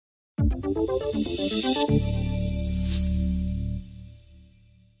Hello,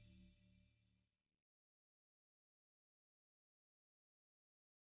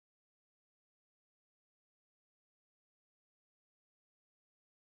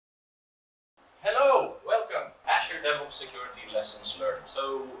 welcome. Azure DevOps Security Lessons Learned.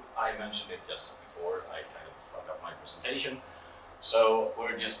 So I mentioned it just before, I kind of fucked up my presentation. So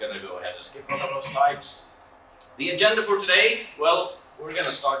we're just going to go ahead and skip a couple of slides. The agenda for today, well, we're going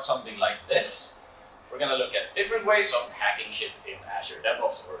to start something like this. We're going to look at different ways of hacking shit in Azure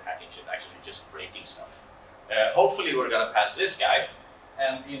DevOps, or hacking shit, actually just breaking stuff. Hopefully we're going to pass this guide.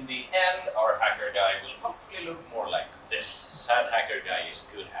 And in the end, our hacker guy will hopefully look more like this. Sad hacker guy is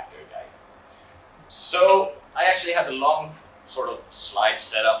good hacker guy. So I actually had a long sort of slide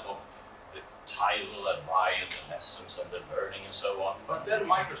setup of the title and why and the lessons and the learning and so on. But then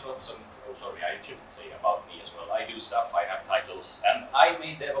Microsoft, I should say about me as well. I do stuff, I have titles, and I'm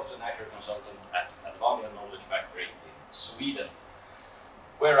a DevOps and Azure consultant at Advania Knowledge Factory in Sweden,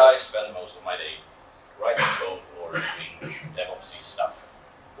 where I spend most of my day writing code or doing DevOpsy stuff,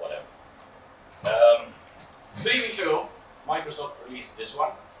 whatever. 3 weeks ago, Microsoft released this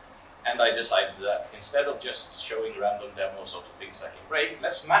one. And I decided that instead of just showing random demos of things that can break,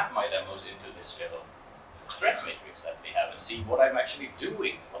 let's map my demos into this little threat matrix that they have and see what I'm actually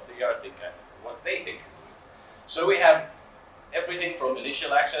doing, what they think I'm doing. So we have everything from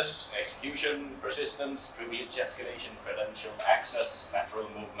initial access, execution, persistence, privilege escalation, credential access, lateral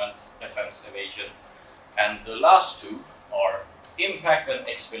movement, defense evasion, and the last two are impact and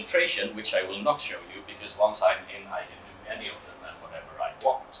exfiltration, which I will not show you because once I'm in, I can do any of them and whatever I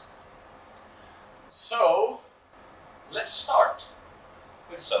want. So, let's start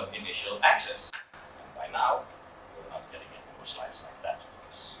with some initial access. And by now, we're not getting any more slides like that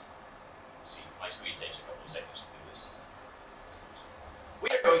because, see, my screen takes a couple of seconds to do this. We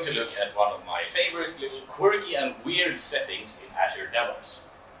are going to look at one of my favorite little quirky and weird settings in Azure DevOps.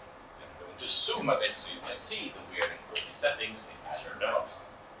 I'm going to zoom a bit so you can see the weird and quirky settings in Azure DevOps.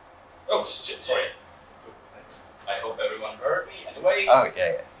 Oh shit, sorry. I hope everyone heard me anyway. Oh,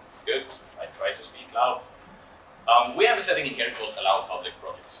 yeah. Good. I try to speak loud. We have a setting in here called Allow Public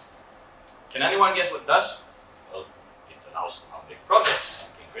Projects. Can anyone guess what it does? Well, it allows public projects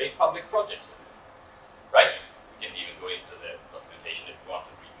and can create public projects. Right? We can even go into the documentation if you want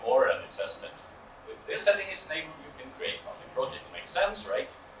to read more, and it says that if this setting is enabled, you can create public projects. Makes sense,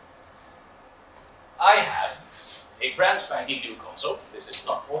 right? I have a brand spanking new console. This is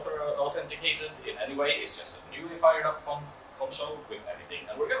not authenticated in any way. It's just a newly fired up console with everything,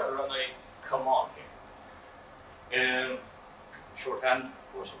 and we're going to run a command here. Shorthand,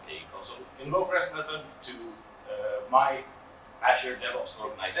 of course, okay, console. Invoke REST method to my Azure DevOps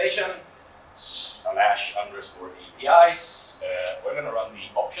organization /_APIs. We're going to run the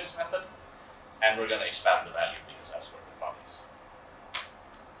options method, and we're going to expand the value because that's where the fun is.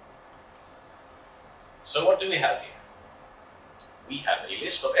 So what do we have here? We have a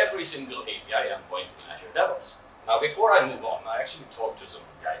list of every single API endpoint in Azure DevOps. Now, before I move on, I actually talked to some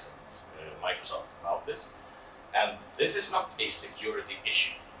guys at Microsoft about this, and this is not a security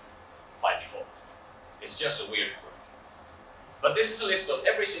issue by default. It's just a weird quirk. But this is a list of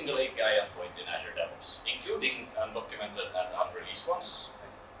every single API endpoint in Azure DevOps, including undocumented and unreleased ones.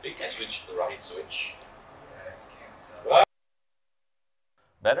 I think I switched the right switch. Yeah, cancel.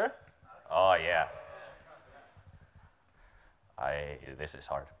 Better? Oh, yeah. This is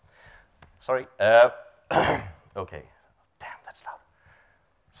hard. Sorry. Okay. Damn, that's loud.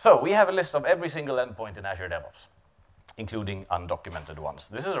 So we have a list of every single endpoint in Azure DevOps, including undocumented ones.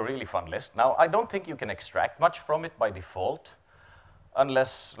 This is a really fun list. Now, I don't think you can extract much from it by default,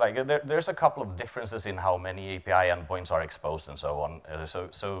 unless, like, there's a couple of differences in how many API endpoints are exposed and so on.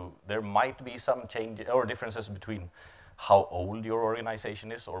 So there might be some change or differences between how old your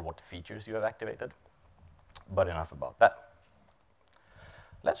organization is or what features you have activated. But enough about that.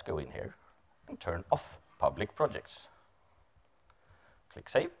 Let's go in here and turn off public projects. Click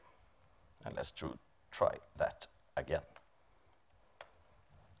Save, and let's try that again.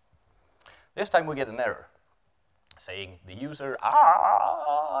 This time we get an error saying the user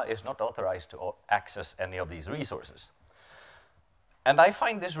is not authorized to access any of these resources. And I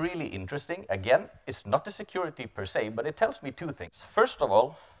find this really interesting. Again, it's not a security per se, but it tells me two things. First of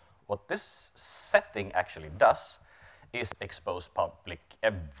all, what this setting actually does is expose public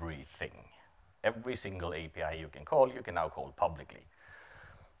everything. Every single API you can call, you can now call publicly.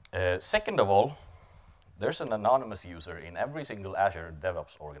 Second of all, there's an anonymous user in every single Azure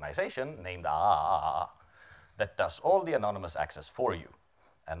DevOps organization named that does all the anonymous access for you.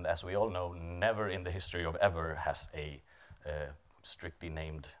 And as we all know, never in the history of ever has a strictly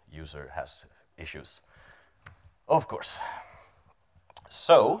named user has issues. Of course.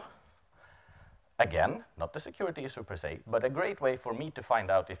 So, again, not the security issue per se, but a great way for me to find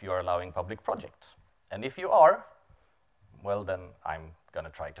out if you are allowing public projects. And if you are, well, then I'm going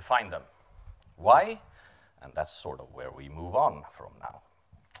to try to find them. Why? And that's sort of where we move on from now.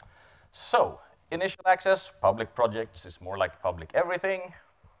 So, initial access, public projects is more like public everything.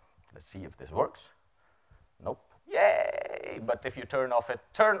 Let's see if this works. Nope. Yay! But if you turn off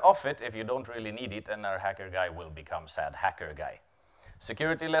it if you don't really need it, and our hacker guy will become sad hacker guy.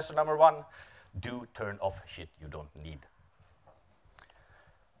 Security lesson number 1, do turn off shit you don't need.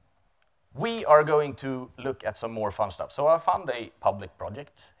 We are going to look at some more fun stuff. So I found a public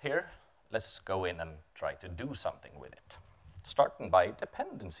project here. Let's go in and try to do something with it. Starting by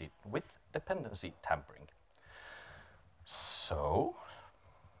dependency tampering. So,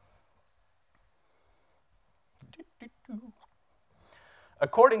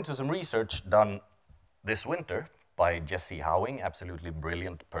 according to some research done this winter by Jesse Howing, absolutely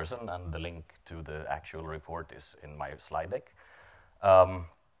brilliant person, and the link to the actual report is in my slide deck,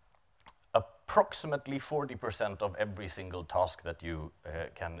 approximately 40% of every single task that you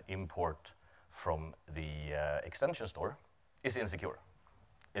can import from the extension store is insecure.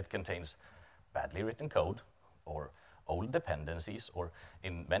 It contains badly written code or old dependencies, or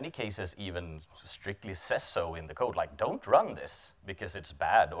in many cases even strictly says so in the code, like don't run this because it's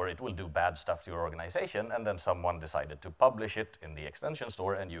bad or it will do bad stuff to your organization, and then someone decided to publish it in the extension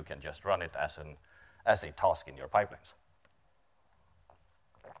store and you can just run it as a task in your pipelines.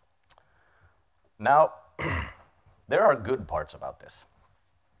 Now, there are good parts about this.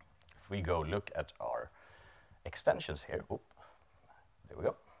 If we go look at our extensions here, there we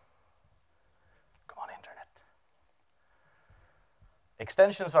go. Come on, internet.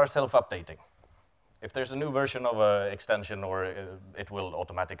 Extensions are self-updating. If there's a new version of an extension, or it will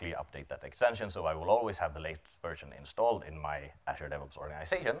automatically update that extension, so I will always have the latest version installed in my Azure DevOps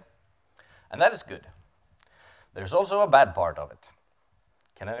organization, and that is good. There's also a bad part of it.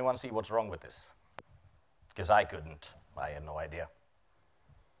 Can anyone see what's wrong with this? Because I couldn't. I had no idea.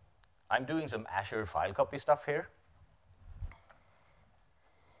 I'm doing some Azure file copy stuff here.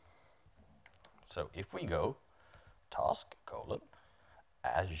 So if we go task :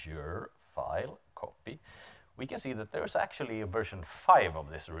 Azure file copy, we can see that there's actually a version 5 of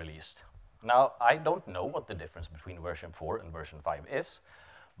this released. Now, I don't know what the difference between version 4 and version 5 is,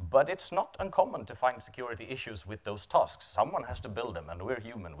 but it's not uncommon to find security issues with those tasks. Someone has to build them, and we're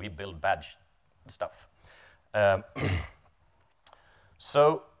human. We build bad stuff.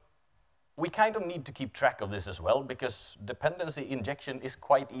 So we kind of need to keep track of this as well, because dependency injection is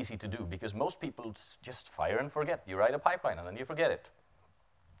quite easy to do, because most people just fire and forget. You write a pipeline and then you forget it.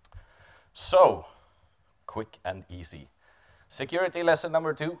 So, quick and easy. Security lesson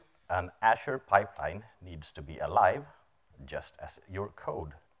number 2, an Azure pipeline needs to be alive, just as your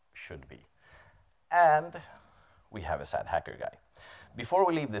code should be. And we have a sad hacker guy. Before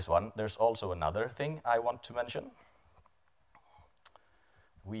we leave this one, there's also another thing I want to mention.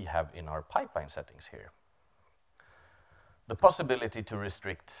 We have in our pipeline settings here the possibility to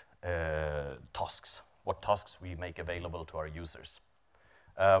restrict tasks, what tasks we make available to our users.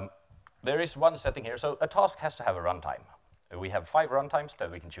 There is one setting here. So a task has to have a runtime. We have 5 runtimes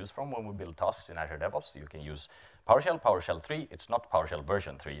that we can choose from when we build tasks in Azure DevOps. You can use PowerShell, PowerShell 3. It's not PowerShell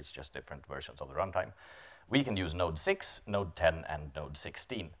version 3. It's just different versions of the runtime. We can use Node 6, Node 10, and Node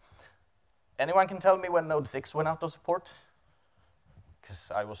 16. Anyone can tell me when Node 6 went out of support? Because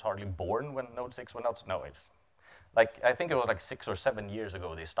I was hardly born when Node 6 went out. No, it's like, I think it was like 6 or 7 years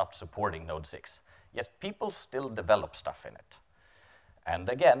ago they stopped supporting Node 6. Yet people still develop stuff in it. And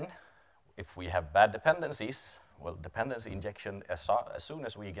again, if we have bad dependencies, well, dependency injection as soon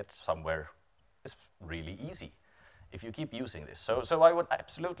as we get somewhere is really easy if you keep using this. So I would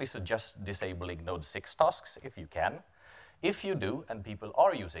absolutely suggest disabling Node 6 tasks if you can. If you do, and people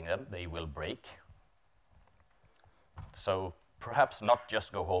are using them, they will break. So perhaps not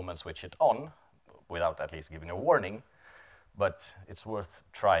just go home and switch it on without at least giving a warning, but it's worth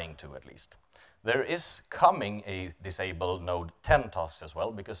trying to at least. There is coming a disable Node 10 tasks as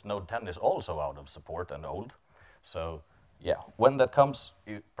well, because Node 10 is also out of support and old. So yeah, when that comes,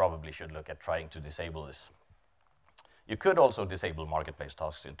 you probably should look at trying to disable this. You could also disable marketplace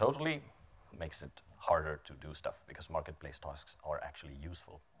tasks in totally. Makes it harder to do stuff, because marketplace tasks are actually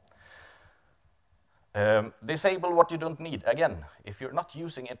useful. Disable what you don't need. Again, if you're not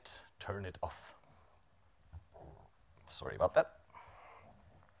using it, turn it off. Sorry about that.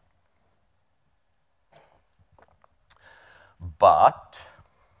 But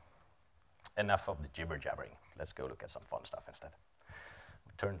enough of the jibber jabbering. Let's go look at some fun stuff instead.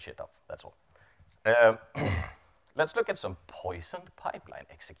 turn shit off, that's all. Let's look at some poisoned pipeline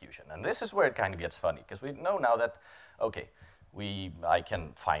execution. And this is where it kind of gets funny, because we know now that, okay, I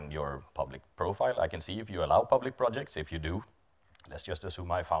can find your public profile. I can see if you allow public projects. If you do, let's just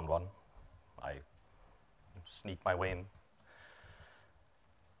assume I found one. I sneak my way in.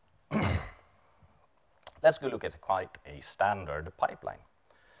 Let's go look at quite a standard pipeline,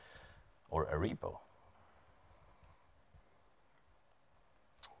 or a repo.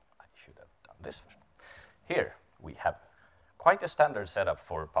 I should have done this. Here, we have quite a standard setup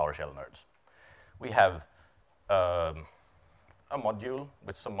for PowerShell nerds. We have a module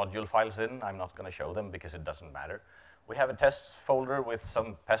with some module files in. I'm not going to show them because it doesn't matter. We have a tests folder with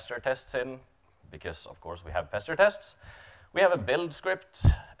some pester tests in, because of course we have pester tests. We have a build script,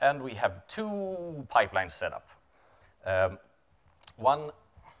 and we have two pipelines set up. One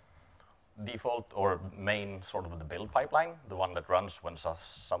default or main, sort of the build pipeline, the one that runs when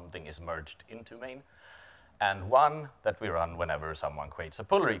something is merged into main, and one that we run whenever someone creates a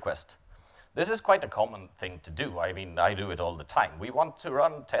pull request. This is quite a common thing to do. I mean, I do it all the time. We want to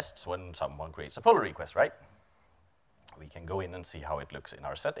run tests when someone creates a pull request, right? We can go in and see how it looks in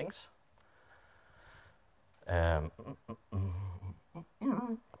our settings.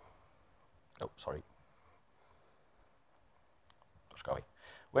 Oh, sorry.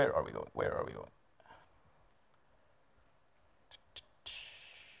 Where are we going? Where are we going?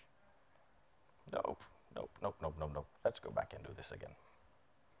 Nope, nope, nope, nope, nope, nope. Let's go back and do this again.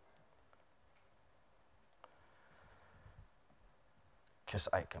 Because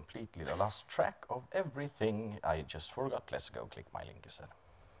I completely lost track of everything. I just forgot. Let's go click my link instead.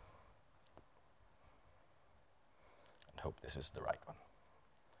 And hope this is the right one.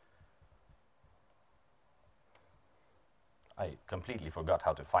 I completely forgot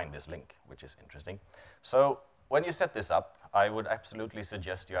how to find this link, which is interesting. So when you set this up, I would absolutely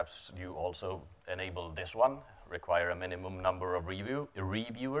suggest you also enable this one, require a minimum number of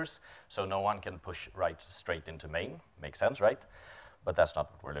reviewers, so no one can push right straight into main. Makes sense, right? But that's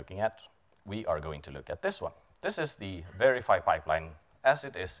not what we're looking at. We are going to look at this one. This is the verify pipeline as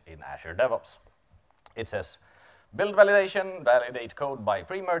it is in Azure DevOps. It says, build validation, validate code by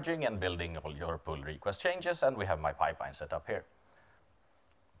pre-merging and building all your pull request changes, and we have my pipeline set up here.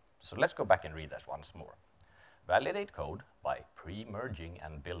 So let's go back and read that once more. Validate code by pre-merging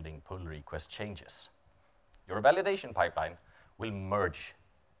and building pull request changes. Your validation pipeline will merge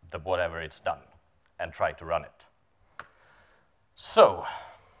whatever it's done and try to run it. So,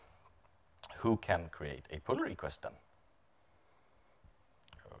 who can create a pull request then?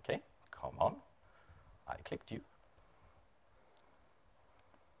 Okay, come on. I clicked you.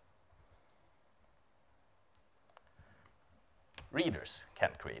 Readers can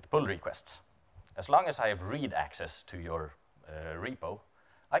create pull requests. As long as I have read access to your repo,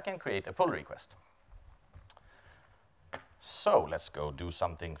 I can create a pull request. So let's go do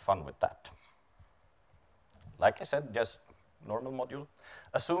something fun with that. Like I said, just normal module.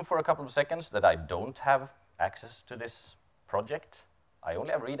 Assume for a couple of seconds that I don't have access to this project. I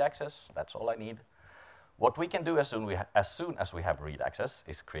only have read access. That's all I need. What we can do as soon as we have read access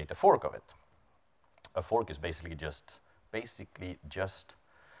is create a fork of it. A fork is basically just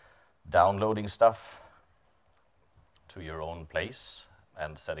downloading stuff to your own place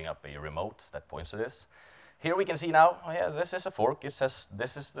and setting up a remote that points to this. Here we can see now, oh yeah, this is a fork. It says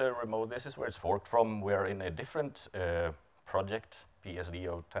this is the remote, this is where it's forked from. We're in a different project,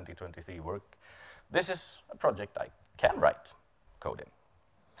 PSDO 2023 work. This is a project I can write code in.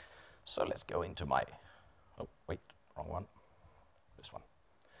 So let's go into my, oh wait, wrong one, this one.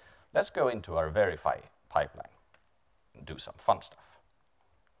 Let's go into our verify pipeline and do some fun stuff.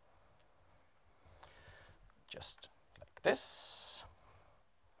 Just like this.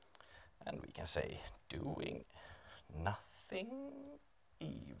 And we can say, doing nothing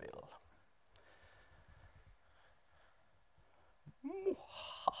evil.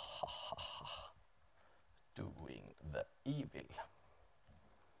 Doing the evil.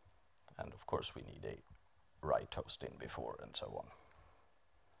 And of course we need a write host in before and so on.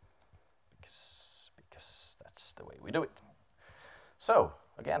 Because that's the way we do it. So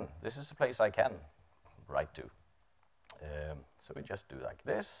again, this is a place I can write to. So we just do like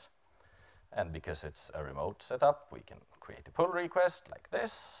this. And because it's a remote setup, we can create a pull request like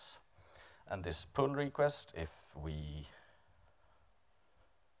this. And this pull request, if we,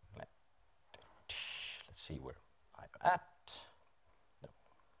 let's see where I'm at. No.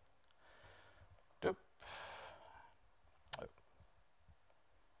 Doop. Oh.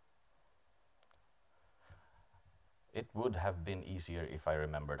 It would have been easier if I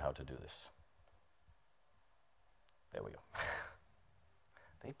remembered how to do this. There we go.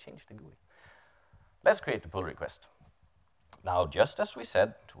 They changed the GUI. Let's create a pull request. Now, just as we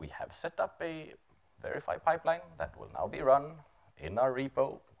said, we have set up a verify pipeline that will now be run in our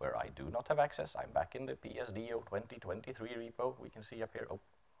repo where I do not have access. I'm back in the PSDO 2023 repo. We can see up here, oh,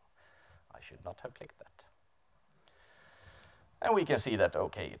 I should not have clicked that. And we can see that,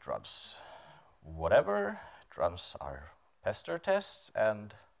 okay, it runs whatever. It runs our pester tests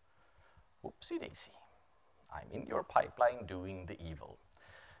and whoopsie daisy. I'm in your pipeline doing the evil.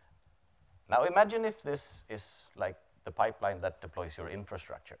 Now imagine if this is like the pipeline that deploys your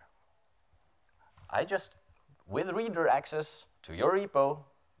infrastructure. I just, with reader access to your repo,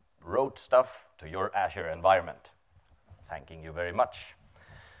 wrote stuff to your Azure environment. Thanking you very much.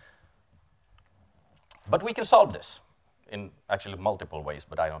 But we can solve this in actually multiple ways,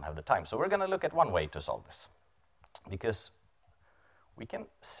 but I don't have the time. So we're going to look at one way to solve this, because we can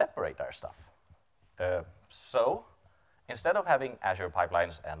separate our stuff. So instead of having Azure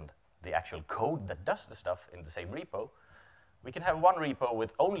pipelines and the actual code that does the stuff in the same repo, we can have one repo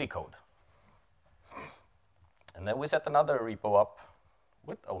with only code. And then we set another repo up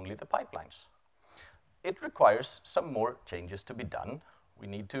with only the pipelines. It requires some more changes to be done. We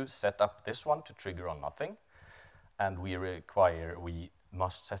need to set up this one to trigger on nothing. And we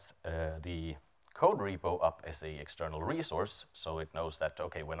must set the code repo up as an external resource so it knows that,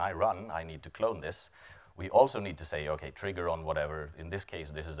 okay, when I run, I need to clone this. We also need to say, okay, trigger on whatever. In this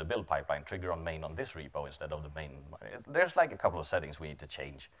case, this is a build pipeline. Trigger on main on this repo instead of the main. There's like a couple of settings we need to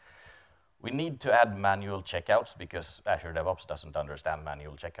change. We need to add manual checkouts because Azure DevOps doesn't understand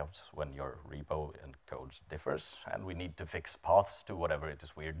manual checkouts when your repo and code differs. And we need to fix paths to whatever it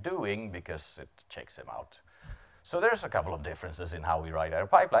is we're doing because it checks them out. So there's a couple of differences in how we write our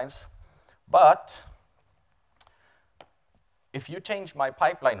pipelines. But if you change my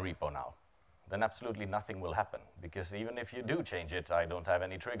pipeline repo now, then absolutely nothing will happen. Because even if you do change it, I don't have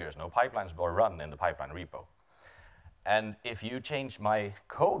any triggers. No pipelines will run in the pipeline repo. And if you change my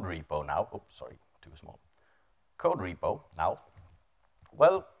code repo now, oops, sorry, too small. Code repo now,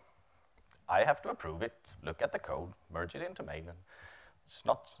 well, I have to approve it, look at the code, merge it into main, and it's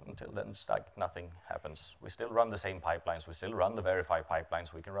not until then it's like nothing happens. We still run the same pipelines, we still run the verify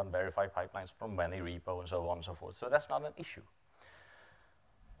pipelines, we can run verify pipelines from any repo and so on and so forth, so that's not an issue.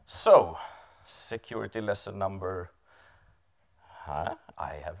 So, security lesson number,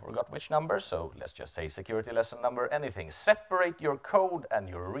 I have forgot which number, so let's just say security lesson number anything. Separate your code and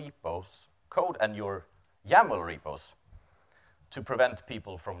your repos, code and your YAML repos to prevent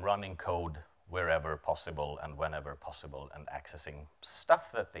people from running code wherever possible and whenever possible and accessing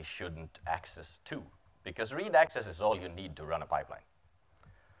stuff that they shouldn't access to. Because read access is all you need to run a pipeline.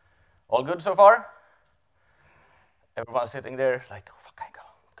 All good so far? Everyone's sitting there like, oh, fuck,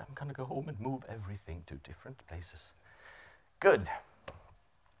 I'm gonna go home and move everything to different places. Good.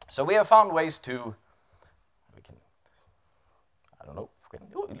 So we have found ways to, I don't know,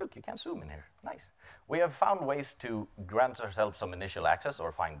 oh, look, you can zoom in here, nice. We have found ways to grant ourselves some initial access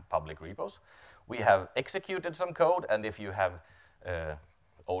or find public repos. We have executed some code, and if you have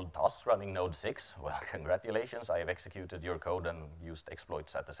old tasks running node 6, well, congratulations, I have executed your code and used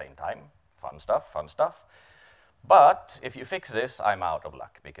exploits at the same time. Fun stuff, fun stuff. But if you fix this, I'm out of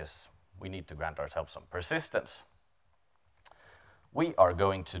luck, because we need to grant ourselves some persistence. We are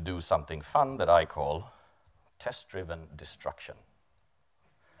going to do something fun that I call test-driven destruction.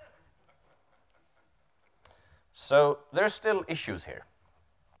 So there's still issues here.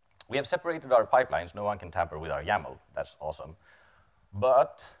 We have separated our pipelines. No one can tamper with our YAML. That's awesome.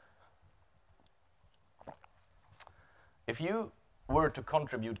 But if you were to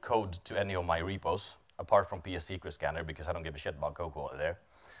contribute code to any of my repos, apart from PS Secret Scanner, because I don't give a shit about code quality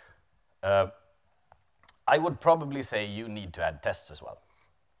there, I would probably say you need to add tests as well.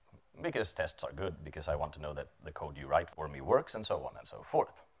 Because tests are good, because I want to know that the code you write for me works, and so on and so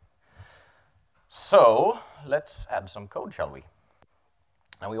forth. So let's add some code, shall we?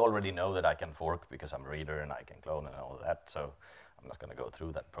 And we already know that I can fork because I'm a reader and I can clone and all that, so I'm not going to go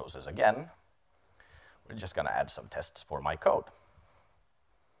through that process again. We're just going to add some tests for my code.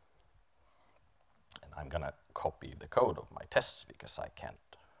 And I'm going to copy the code of my tests because I can't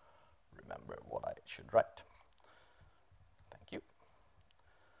remember what I should write. Thank you.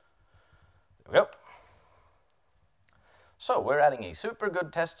 There we go. So we're adding a super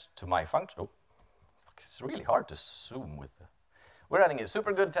good test to my function. Oh, it's really hard to zoom with. We're adding a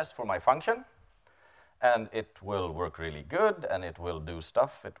super good test for my function, and it will work really good, and it will do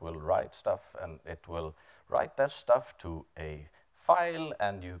stuff, it will write stuff, and it will write that stuff to a file,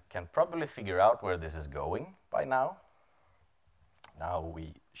 and you can probably figure out where this is going by now. Now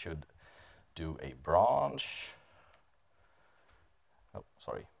we should do a branch Oh,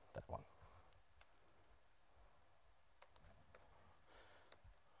 sorry, that one.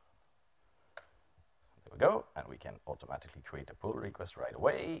 There we go, and we can automatically create a pull request right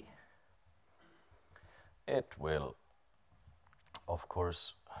away. It will, of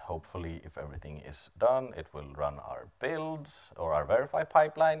course, hopefully, if everything is done, it will run our builds or our verify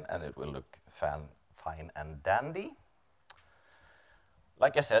pipeline, and it will look fine and dandy.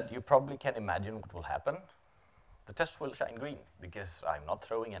 Like I said, you probably can imagine what will happen. The test will shine green because I'm not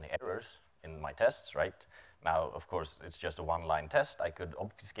throwing any errors in my tests, right? Now, of course, it's just a one-line test. I could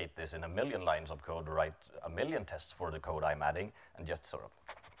obfuscate this in a million lines of code, write a million tests for the code I'm adding, and just sort of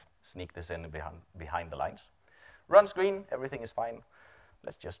sneak this in behind the lines. Runs green, everything is fine.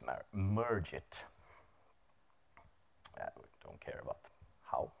 Let's just merge it. We don't care about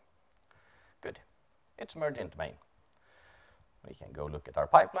how. Good. It's merged into main. We can go look at our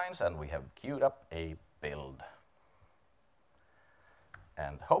pipelines, and we have queued up a build.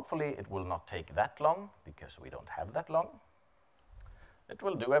 And hopefully it will not take that long, because we don't have that long. It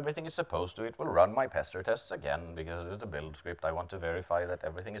will do everything it's supposed to. It will run my pester tests again, because it's a build script. I want to verify that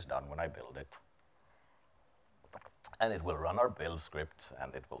everything is done when I build it. And it will run our build script,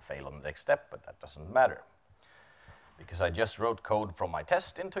 and it will fail on the next step, but that doesn't matter. Because I just wrote code from my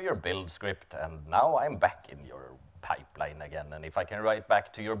test into your build script, and now I'm back in your pipeline again. And if I can write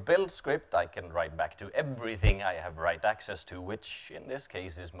back to your build script, I can write back to everything I have write access to, which in this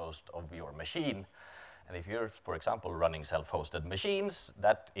case is most of your machine. And if you're, for example, running self-hosted machines,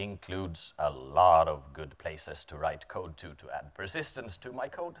 that includes a lot of good places to write code to add persistence to my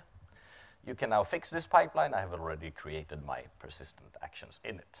code. You can now fix this pipeline. I have already created my persistent actions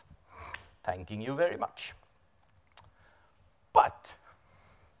in it. Thanking you very much. But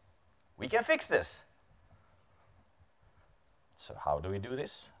we can fix this. So how do we do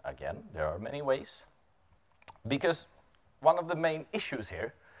this? Again, there are many ways. Because one of the main issues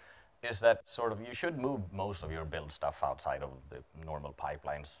here is that sort of you should move most of your build stuff outside of the normal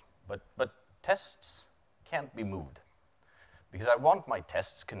pipelines. But tests can't be moved. Because I want my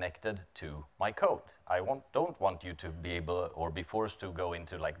tests connected to my code. I don't want you to be able or be forced to go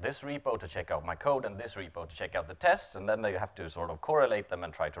into like this repo to check out my code and this repo to check out the tests, and then they have to sort of correlate them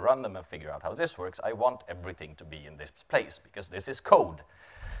and try to run them and figure out how this works. I want everything to be in this place because this is code.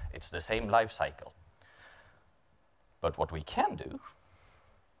 It's the same life cycle. But what we can do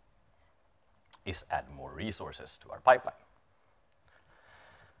is add more resources to our pipeline.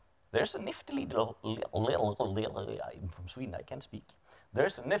 There's a nifty little, I'm from Sweden, I can't speak.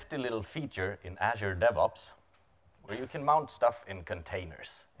 There's a nifty little feature in Azure DevOps where you can mount stuff in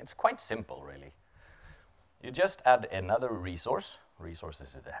containers. It's quite simple, really. You just add another resource.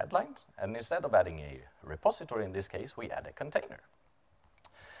 Resources is the headline. And instead of adding a repository in this case, we add a container.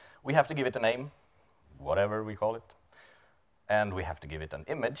 We have to give it a name, whatever we call it. And we have to give it an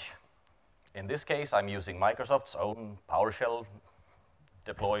image. In this case, I'm using Microsoft's own PowerShell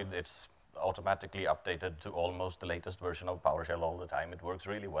deployed. It's automatically updated to almost the latest version of PowerShell all the time. It works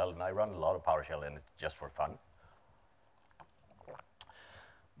really well, and I run a lot of PowerShell in it just for fun.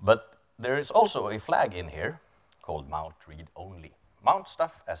 But there is also a flag in here called mount read only. Mount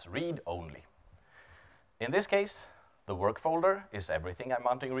stuff as read only. In this case, the work folder is everything I'm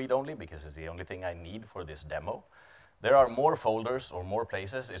mounting read only because it's the only thing I need for this demo. There are more folders or more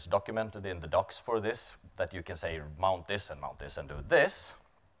places. It's documented in the docs for this that you can say mount this and do this.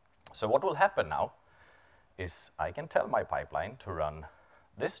 So what will happen now is I can tell my pipeline to run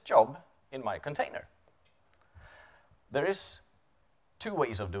this job in my container. There is two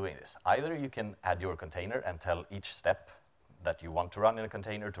ways of doing this. Either you can add your container and tell each step that you want to run in a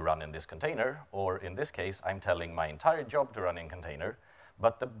container to run in this container, or in this case, I'm telling my entire job to run in container,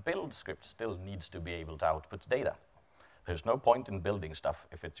 but the build script still needs to be able to output data. There's no point in building stuff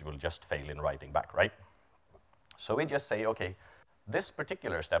if it will just fail in writing back, right? So we just say, okay, this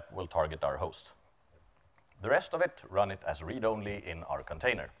particular step will target our host. The rest of it, run it as read-only in our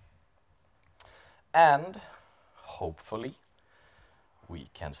container. And hopefully, we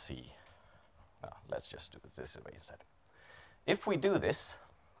can see, let's just do it this way instead. If we do this,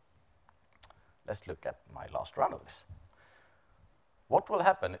 let's look at my last run of this. What will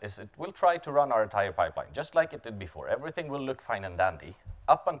happen is it will try to run our entire pipeline, just like it did before. Everything will look fine and dandy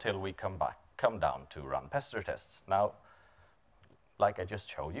up until we come down to run pester tests. Now, like I just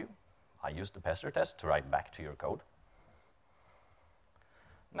showed you, I used the pester test to write back to your code.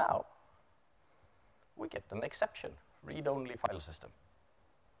 Now, we get an exception, read-only file system.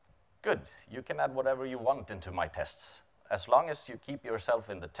 Good, you can add whatever you want into my tests. As long as you keep yourself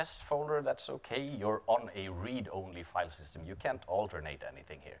in the test folder, that's okay. You're on a read-only file system. You can't alternate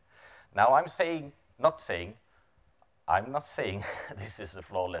anything here. Now I'm not saying I'm not saying this is a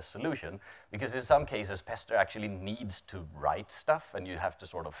flawless solution, because in some cases, Pester actually needs to write stuff, and you have to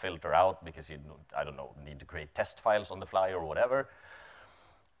sort of filter out because you, I don't know, need to create test files on the fly or whatever.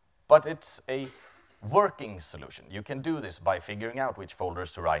 But it's a working solution. You can do this by figuring out which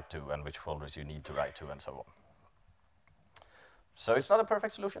folders to write to and which folders you need to write to and so on. So it's not a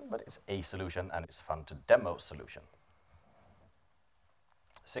perfect solution, but it's a solution, and it's fun to demo solution.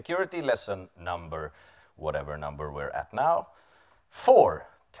 Security lesson number, whatever number we're at now, 4,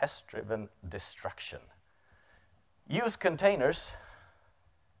 test-driven destruction. Use containers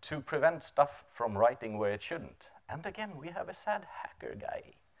to prevent stuff from writing where it shouldn't. And again, we have a sad hacker guy.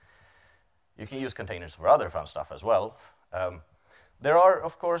 You can use containers for other fun stuff as well. There are,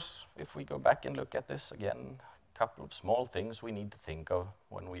 of course, if we go back and look at this again, a couple of small things we need to think of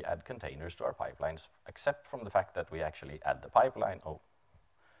when we add containers to our pipelines, except from the fact that we actually add the pipeline. Oh,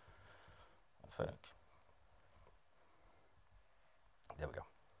 there we go.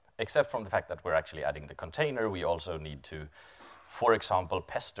 Except from the fact that we're actually adding the container, we also need to, for example,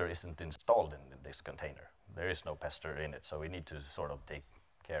 Pester isn't installed in this container. There is no Pester in it, so we need to sort of take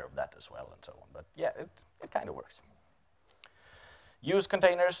care of that as well and so on. But yeah, it kind of works. Use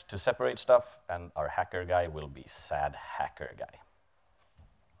containers to separate stuff, and our hacker guy will be sad hacker guy.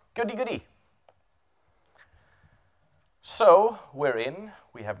 Goody goody. So we're in,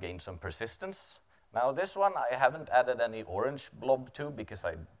 we have gained some persistence. Now this one I haven't added any orange blob to because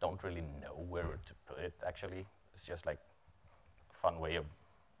I don't really know where to put it actually. It's just like a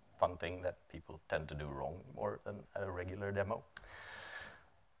fun thing that people tend to do wrong more than a regular demo.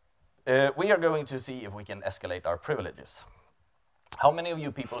 We are going to see if we can escalate our privileges. How many of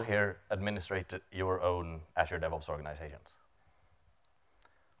you people here administrate your own Azure DevOps organizations?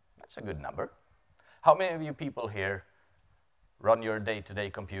 That's a good number. How many of you people here run your day-to-day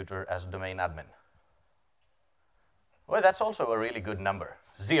computer as domain admin? Well, that's also a really good number.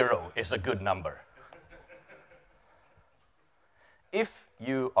 0 is a good number. If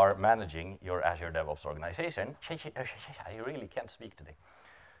you are managing your Azure DevOps organization, I really can't speak today.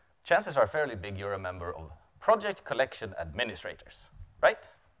 Chances are fairly big you're a member of Project Collection Administrators, right?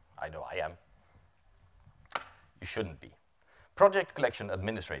 I know I am. You shouldn't be. Project Collection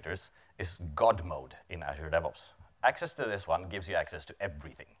Administrators is God mode in Azure DevOps. Access to this one gives you access to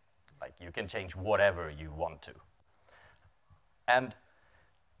everything. Like, you can change whatever you want to. And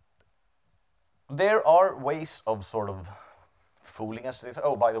there are ways of sort of fooling us.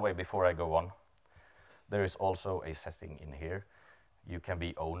 Oh, by the way, before I go on, there is also a setting in here. You can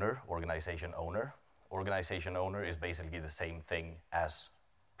be owner, organization owner. Organization owner is basically the same thing as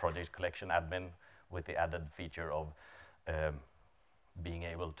project collection admin with the added feature of being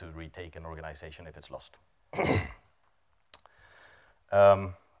able to retake an organization if it's lost.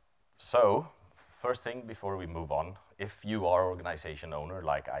 So, first thing before we move on, if you are organization owner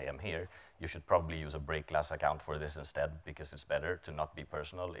like I am here, you should probably use a break glass account for this instead, because it's better to not be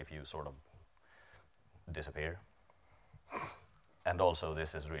personal if you sort of disappear. And also,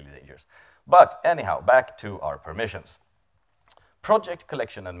 this is really dangerous. But anyhow, back to our permissions. Project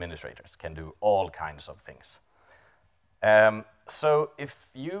collection administrators can do all kinds of things. So if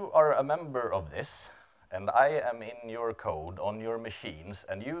you are a member of this, and I am in your code on your machines,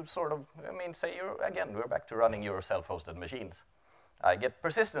 and you sort of, say again, we're back to running your self-hosted machines. I get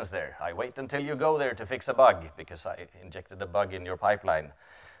persistence there. I wait until you go there to fix a bug, because I injected a bug in your pipeline.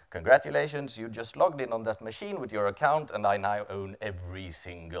 Congratulations, you just logged in on that machine with your account, and I now own every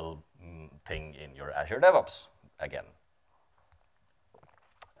single thing in your Azure DevOps again.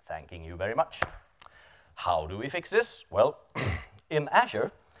 Thanking you very much. How do we fix this? Well, in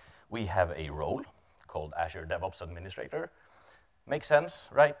Azure, we have a role called Azure DevOps Administrator. Makes sense,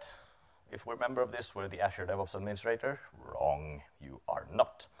 right? If we're a member of this, we're the Azure DevOps Administrator. Wrong, you are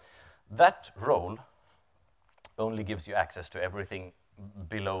not. That role only gives you access to everything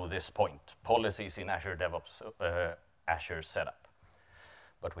below this point, policies in Azure DevOps, Azure setup.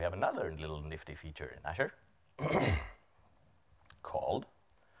 But we have another little nifty feature in Azure called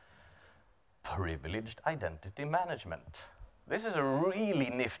Privileged Identity Management. This is a really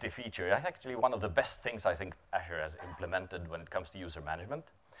nifty feature. It's actually one of the best things I think Azure has implemented when it comes to user management.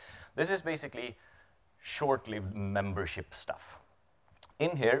 This is basically short-lived membership stuff.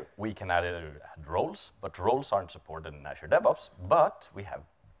 In here, we can add roles, but roles aren't supported in Azure DevOps, but we have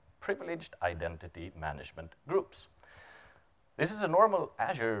privileged identity management groups. This is a normal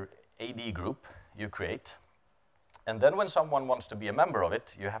Azure AD group you create, and then when someone wants to be a member of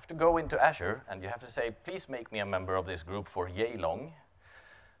it, you have to go into Azure, and you have to say, please make me a member of this group for yay long,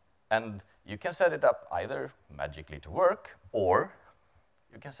 and you can set it up either magically to work, or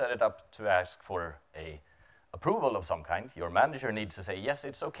you can set it up to ask for a approval of some kind. Your manager needs to say, yes,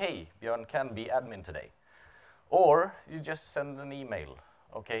 it's okay, Björn can be admin today. Or you just send an email,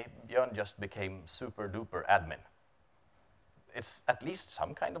 okay, Björn just became super duper admin. It's at least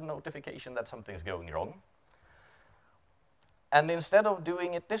some kind of notification that something's going wrong. And instead of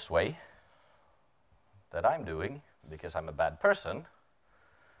doing it this way, that I'm doing, because I'm a bad person,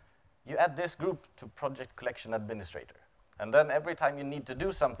 you add this group to Project Collection Administrator. And then every time you need to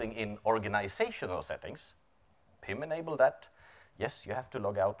do something in organizational settings, PIM enable that. Yes, you have to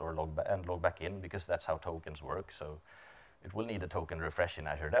log out or log back in, because that's how tokens work. So it will need a token refresh in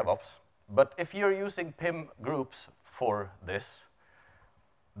Azure DevOps. But if you're using PIM groups for this,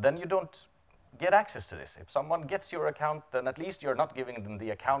 then you don't get access to this. If someone gets your account, then at least you're not giving them the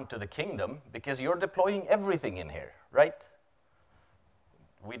account to the kingdom, because you're deploying everything in here, right?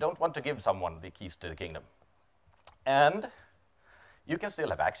 We don't want to give someone the keys to the kingdom. And you can still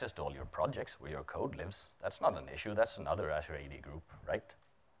have access to all your projects where your code lives. That's not an issue. That's another Azure AD group, right?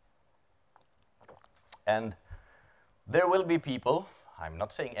 And there will be people, I'm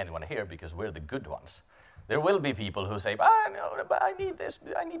not saying anyone here because we're the good ones. There will be people who say, no, but I need this,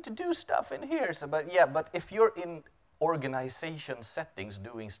 I need to do stuff in here. So, but yeah, but if you're in organization settings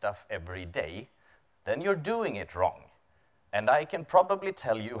doing stuff every day, then you're doing it wrong. And I can probably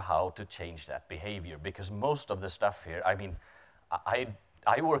tell you how to change that behavior, because most of the stuff here, I mean,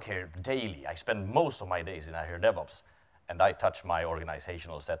 I work here daily. I spend most of my days in Azure DevOps, and I touch my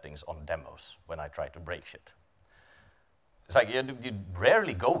organizational settings on demos when I try to break shit. It's like you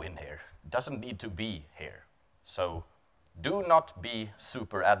rarely go in here. It doesn't need to be here. So do not be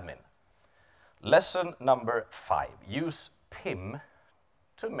super admin. Lesson number 5, use PIM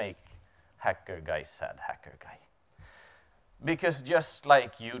to make hacker guy sad hacker guy. Because just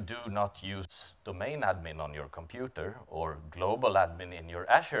like you do not use domain admin on your computer or global admin in your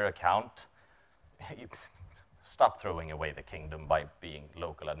Azure account, stop throwing away the kingdom by being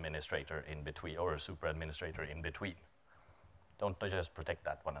local administrator in between or a super administrator in between. Don't just protect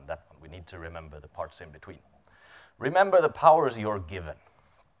that one and that one. We need to remember the parts in between. Remember the powers you're given.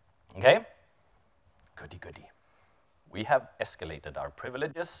 Okay? Goody, goody. We have escalated our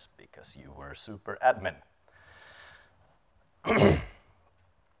privileges because you were super admin.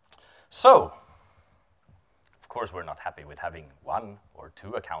 So, of course, we're not happy with having 1 or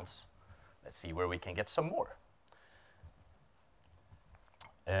 2 accounts. Let's see where we can get some more.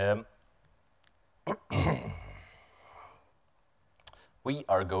 We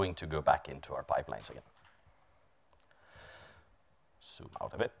are going to go back into our pipelines again. Zoom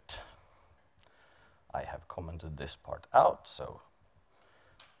out a bit. I have commented this part out, so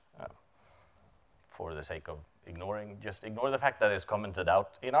for the sake of ignoring, just ignore the fact that it's commented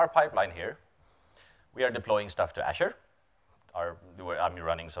out. In our pipeline here, we are deploying stuff to Azure. I'm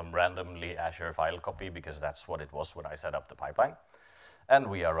running some randomly Azure file copy because that's what it was when I set up the pipeline. And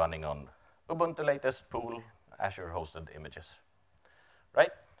we are running on Ubuntu latest pool, Azure hosted images.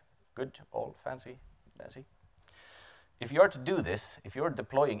 Right? Good, all fancy, fancy. If you are to do this, if you're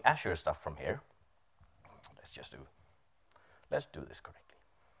deploying Azure stuff from here, let's do this correctly.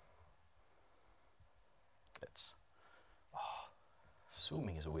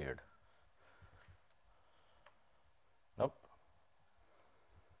 Zooming is weird. Nope.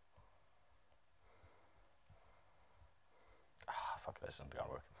 Fuck, this isn't gonna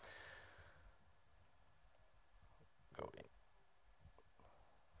work. Go in.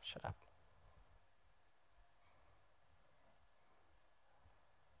 Shut up.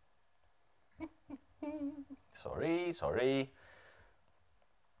 Sorry.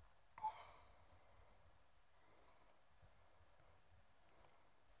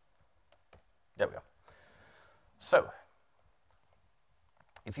 There we go. So,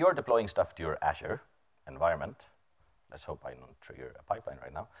 if you're deploying stuff to your Azure environment, let's hope I don't trigger a pipeline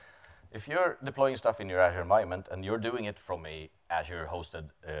right now. If you're deploying stuff in your Azure environment and you're doing it from a Azure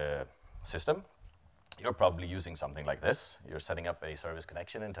hosted system, you're probably using something like this. You're setting up a service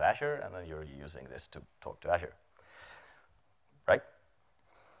connection into Azure, and then you're using this to talk to Azure, right?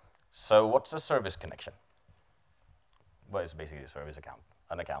 So what's a service connection? Well, it's basically a service account,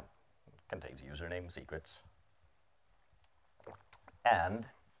 an account. Contains username, secrets, and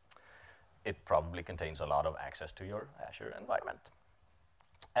it probably contains a lot of access to your Azure environment.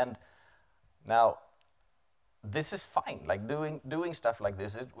 And now, this is fine. Like doing stuff like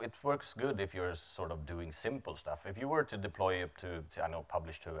this, it works good if you're sort of doing simple stuff. If you were to deploy it to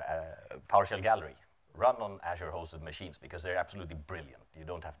publish to PowerShell Gallery, run on Azure hosted machines because they're absolutely brilliant. You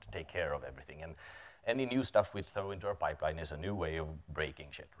don't have to take care of everything. And any new stuff we throw into our pipeline is a new way of breaking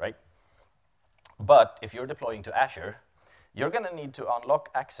shit, right? But if you're deploying to Azure, you're going to need to unlock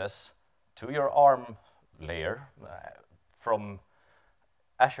access to your ARM layer from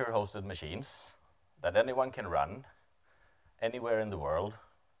Azure-hosted machines that anyone can run anywhere in the world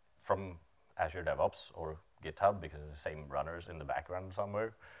from Azure DevOps or GitHub, because it's the same runners in the background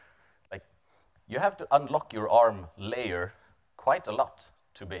somewhere. Like, you have to unlock your ARM layer quite a lot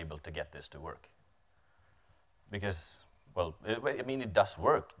to be able to get this to work. Because, well, I mean, it does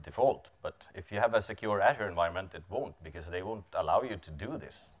work default, but if you have a secure Azure environment, it won't, because they won't allow you to do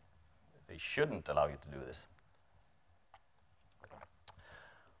this. They shouldn't allow you to do this.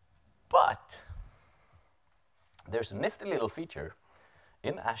 But there's a nifty little feature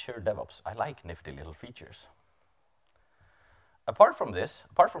in Azure DevOps. I like nifty little features. Apart from this,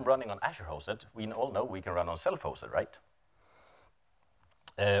 apart from running on Azure hosted, we all know we can run on self-hosted, right?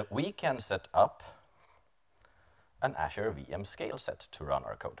 We can set up an Azure VM scale set to run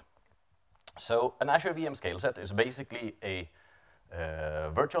our code. So an Azure VM scale set is basically a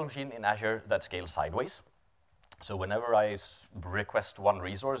virtual machine in Azure that scales sideways. So whenever I request one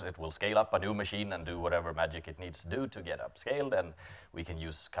resource, it will scale up a new machine and do whatever magic it needs to do to get upscaled, and we can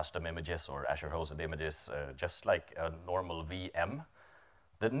use custom images or Azure-hosted images just like a normal VM.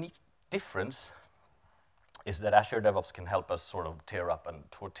 The neat difference is that Azure DevOps can help us sort of tear up and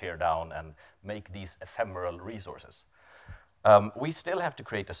tear down and make these ephemeral resources. We still have to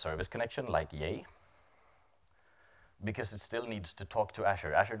create a service connection like Yay, because it still needs to talk to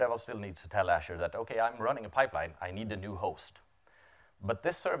Azure. Azure DevOps still needs to tell Azure that, okay, I'm running a pipeline, I need a new host. But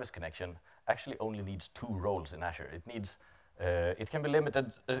this service connection actually only needs 2 roles in Azure. It needs, it can be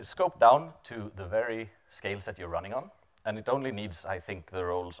limited, scoped down to the very scales that you're running on, and it only needs, I think the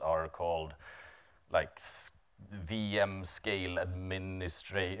roles are called like VM scale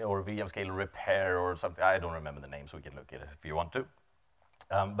administrator or VM scale repair or something. I don't remember the names, we can look at it if you want to.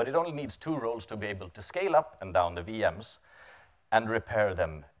 But it only needs 2 roles to be able to scale up and down the VMs and repair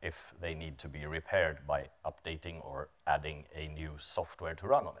them if they need to be repaired by updating or adding a new software to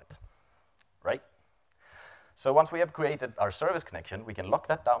run on it, right? So once we have created our service connection, we can lock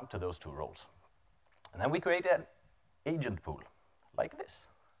that down to those 2 roles. And then we create an agent pool like this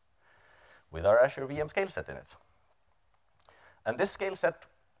with our Azure VM scale set in it. And this scale set,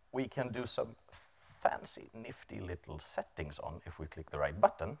 we can do some fancy, nifty little settings on if we click the right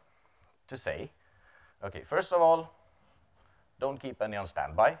button to say, okay, first of all, don't keep any on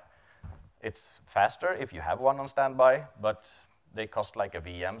standby. It's faster if you have one on standby, but they cost like a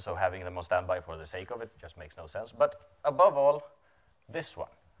VM, so having them on standby for the sake of it just makes no sense. But above all, this one,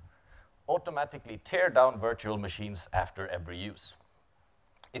 automatically tear down virtual machines after every use.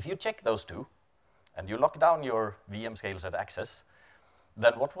 If you check those 2, and you lock down your VM scale set access,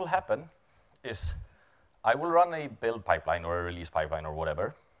 then what will happen is I will run a build pipeline or a release pipeline or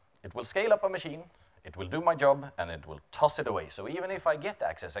whatever. It will scale up a machine, it will do my job, and it will toss it away. So even if I get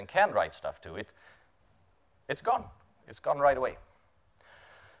access and can write stuff to it, it's gone. It's gone right away.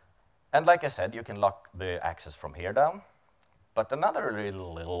 And like I said, you can lock the access from here down. But another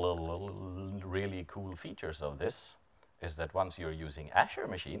really cool features of this is that once you're using Azure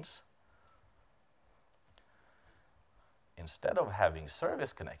machines, instead of having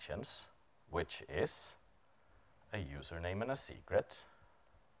service connections, which is a username and a secret,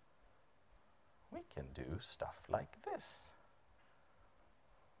 we can do stuff like this.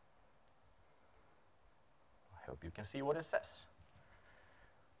 I hope you can see what it says.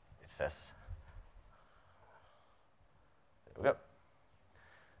 It says, there we go.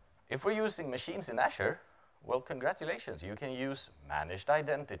 If we're using machines in Azure, well, congratulations, you can use managed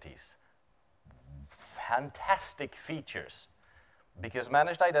identities. Fantastic features, because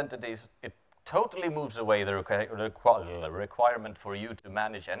managed identities, it totally moves away the requirement for you to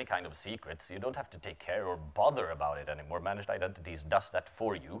manage any kind of secrets. You don't have to take care or bother about it anymore. Managed identities does that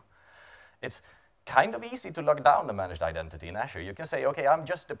for you. It's kind of easy to lock down a managed identity in Azure. You can say, okay, I'm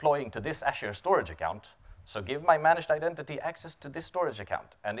just deploying to this Azure storage account, so give my managed identity access to this storage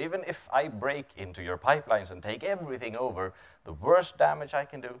account. And even if I break into your pipelines and take everything over, the worst damage I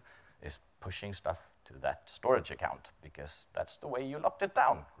can do is pushing stuff to that storage account, because that's the way you locked it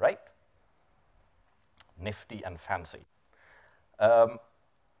down, right? Nifty and fancy. An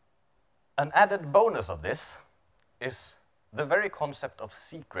added bonus of this is the very concept of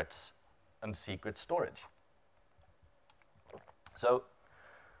secrets and secret storage. So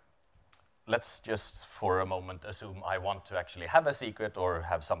let's just for a moment assume I want to actually have a secret or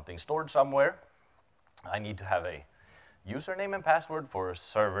have something stored somewhere. I need to have a username and password for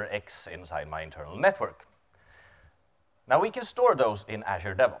server X inside my internal network. Now we can store those in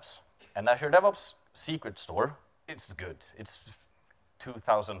Azure DevOps. And Azure DevOps secret store, it's good. It's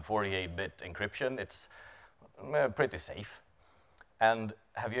 2048-bit encryption. It's pretty safe. And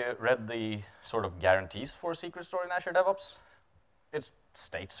have you read the sort of guarantees for secret store in Azure DevOps? It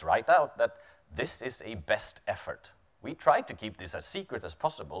states right out that this is a best effort. We try to keep this as secret as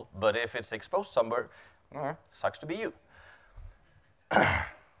possible, but if it's exposed somewhere, sucks to be you.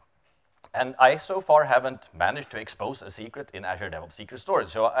 And I so far haven't managed to expose a secret in Azure DevOps Secret Storage.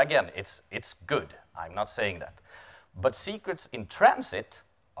 So again, it's good. I'm not saying that. But secrets in transit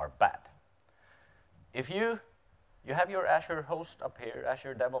are bad. If you have your Azure host up here,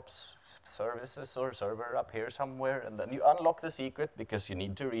 Azure DevOps services or server up here somewhere, and then you unlock the secret because you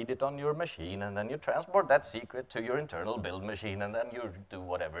need to read it on your machine, and then you transport that secret to your internal build machine, and then you do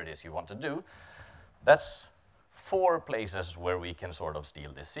whatever it is you want to do. That's 4 places where we can sort of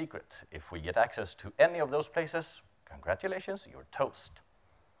steal this secret. If we get access to any of those places, congratulations, you're toast.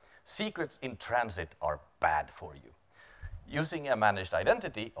 Secrets in transit are bad for you. Using a managed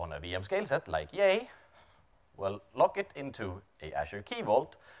identity on a VM scale set like Yay, well, lock it into a Azure Key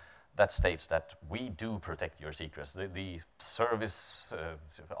Vault that states that we do protect your secrets. The service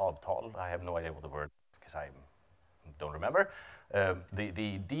avtal, I have no idea what the word, because I don't remember.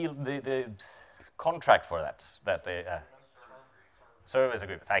 The contract for that service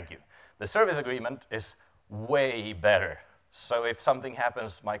agreement, thank you. The service agreement is way better. So if something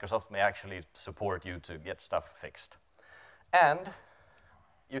happens, Microsoft may actually support you to get stuff fixed. And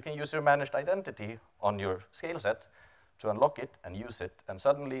you can use your managed identity on your scale set to unlock it and use it, and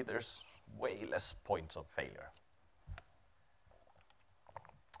suddenly there's way less points of failure.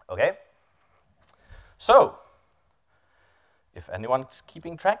 Okay? So, if anyone's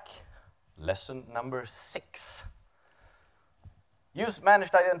keeping track, lesson number 6. Use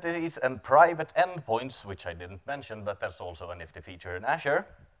managed identities and private endpoints, which I didn't mention, but that's also a nifty feature in Azure,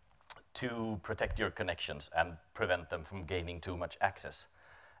 to protect your connections and prevent them from gaining too much access.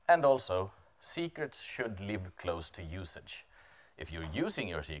 And also, secrets should live close to usage. If you're using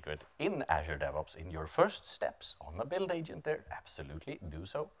your secret in Azure DevOps in your first steps on a build agent there, absolutely do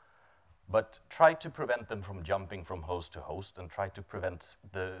so. But try to prevent them from jumping from host to host, and try to prevent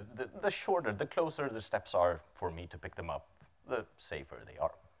the shorter, the closer the steps are for me to pick them up, the safer they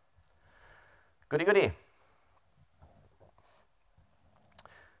are. Goody goody.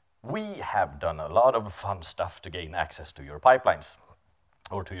 We have done a lot of fun stuff to gain access to your pipelines,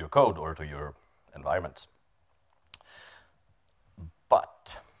 or to your code, or to your environments.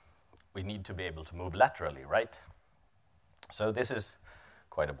 But we need to be able to move laterally, right? So this is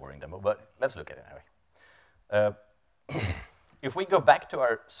quite a boring demo, but let's look at it anyway. If we go back to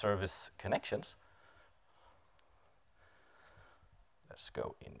our service connections, let's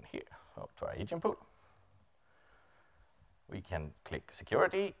go in here to our agent pool. We can click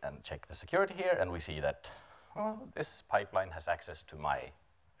security and check the security here, and we see that this pipeline has access to my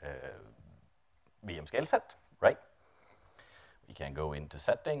VM scale set, right? We can go into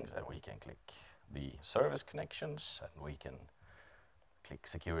settings, and we can click the service connections, and we can click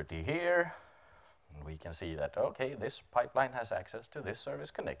security here, and we can see that, okay, this pipeline has access to this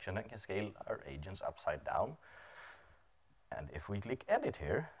service connection and can scale our agents upside down. And if we click edit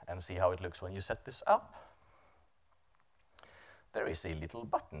here and see how it looks when you set this up, there is a little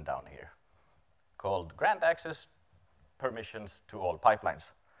button down here called grant access permissions to all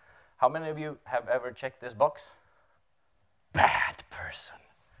pipelines. How many of you have ever checked this box? Bad person.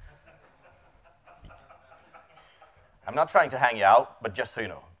 I'm not trying to hang you out, but just so you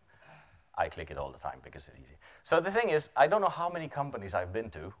know, I click it all the time because it's easy. So the thing is, I don't know how many companies I've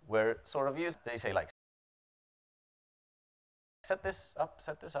been to where sort of they say like, set this up,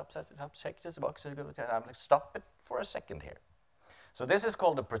 set this up, set this up, check this box, and I'm like, stop it for a second here. So this is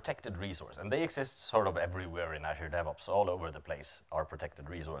called a protected resource, and they exist sort of everywhere in Azure DevOps. All over the place are protected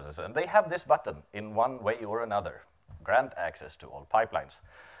resources, and they have this button in one way or another, grant access to all pipelines.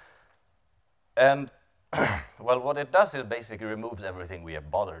 And well, what it does is basically removes everything we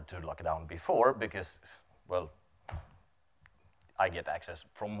have bothered to lock down before, because, well, I get access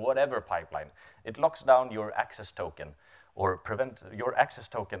from whatever pipeline. It locks down your access token, or prevent your access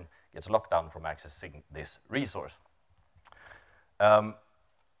token gets locked down from accessing this resource.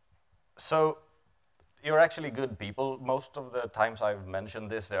 So you're actually good people. Most of the times I've mentioned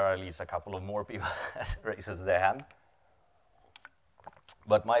this, there are at least a couple of more people that raises their hand.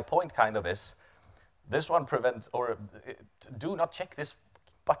 But my point kind of is, this one prevents, or do not check this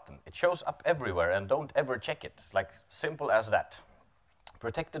button. It shows up everywhere, and don't ever check it. It's like simple as that.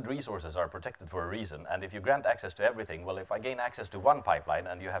 Protected resources are protected for a reason, and if you grant access to everything, well, if I gain access to one pipeline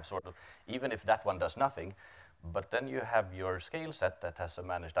and you have sort of, even if that one does nothing, but then you have your scale set that has a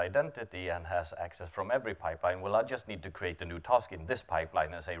managed identity and has access from every pipeline, well, I just need to create a new task in this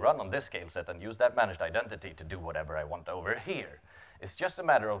pipeline and say run on this scale set and use that managed identity to do whatever I want over here. It's just a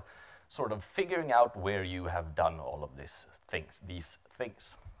matter of sort of figuring out where you have done all of these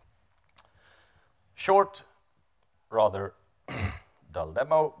things. Short, rather dull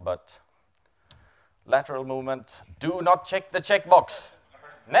demo, but lateral movement. Do not check the checkbox.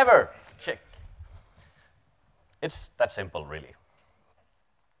 Never check. It's that simple, really.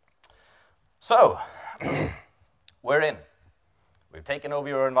 So, we're in. We've taken over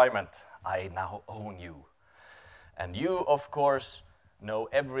your environment. I now own you. And you, of course, know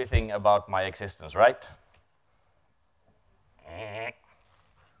everything about my existence, right?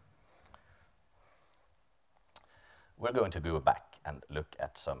 We're going to go back and look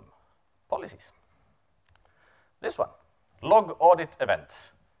at some policies. This one, log audit events.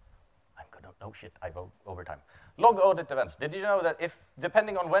 I'm gonna, oh shit, I go over time. Log audit events. Did you know that if,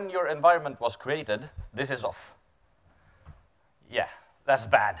 depending on when your environment was created, this is off? Yeah, that's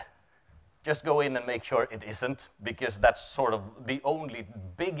bad. Just go in and make sure it isn't, because that's sort of the only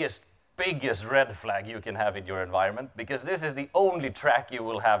biggest red flag you can have in your environment, because this is the only track you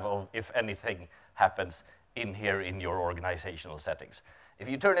will have of if anything happens in here in your organizational settings. If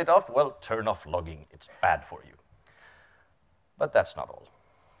you turn it off, well, turn off logging. It's bad for you. But that's not all.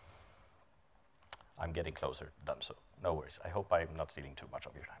 I'm getting closer, done so. No worries. I hope I'm not stealing too much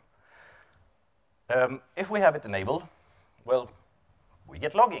of your time. If we have it enabled, well, we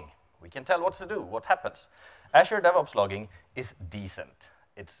get logging. We can tell what to do, what happens. Azure DevOps logging is decent.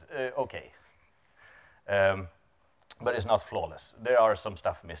 It's okay. But it's not flawless. There are some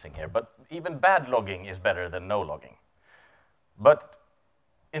stuff missing here. But even bad logging is better than no logging. But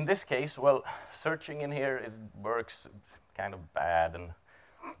in this case, well, searching in here, it works. It's kind of bad. And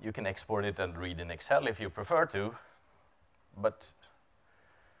you can export it and read in Excel if you prefer to. But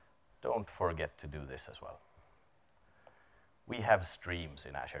don't forget to do this as well. We have streams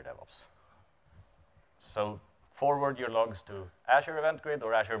in Azure DevOps. So forward your logs to Azure Event Grid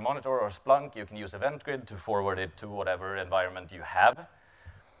or Azure Monitor or Splunk. You can use Event Grid to forward it to whatever environment you have.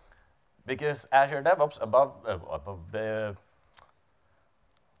 Because Azure DevOps above the,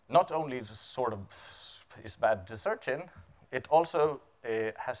 not only sort of is bad to search in, it also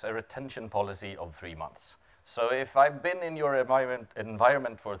has a retention policy of 3 months. So if I've been in your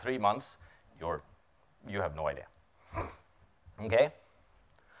environment for 3 months, you have no idea. Okay?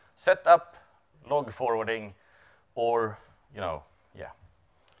 Set up log forwarding or,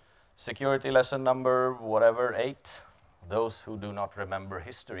 security lesson number, whatever, 8. Those who do not remember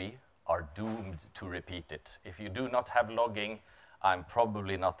history are doomed to repeat it. If you do not have logging, I'm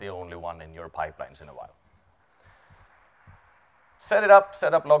probably not the only one in your pipelines in a while. Set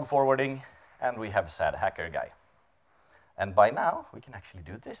up log forwarding, and we have sad hacker guy. And by now, we can actually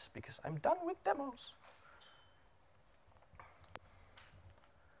do this because I'm done with demos.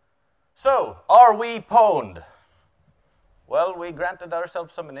 So, are we pwned? Well, we granted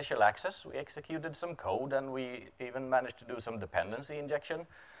ourselves some initial access, we executed some code, and we even managed to do some dependency injection.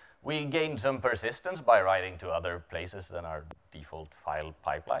 We gained some persistence by writing to other places than our default file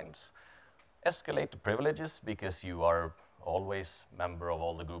pipelines. Escalate the privileges because you are always member of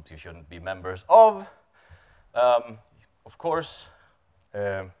all the groups you shouldn't be members of. Of course,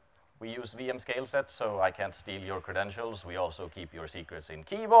 we use VM scale set, so I can't steal your credentials. We also keep your secrets in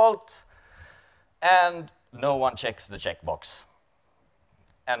Key Vault. And no one checks the checkbox.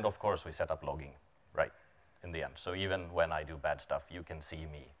 And of course, we set up logging right in the end. So even when I do bad stuff, you can see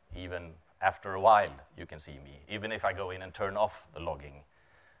me. Even after a while, you can see me. Even if I go in and turn off the logging,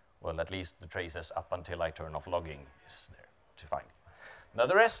 well, at least the traces up until I turn off logging is there to find. Now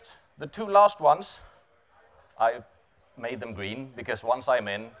the rest, the 2 last ones, I made them green because once I'm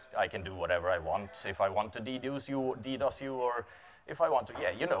in, I can do whatever I want. If I want to DDoS you, or if I want to,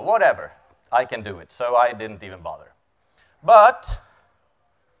 whatever. I can do it, so I didn't even bother. But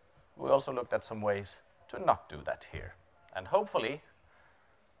we also looked at some ways to not do that here. And hopefully,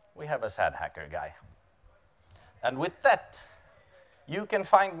 we have a sad hacker guy. And with that, you can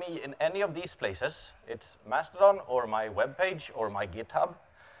find me in any of these places. It's Mastodon or my webpage or my GitHub.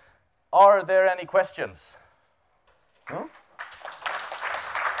 Are there any questions? Hmm?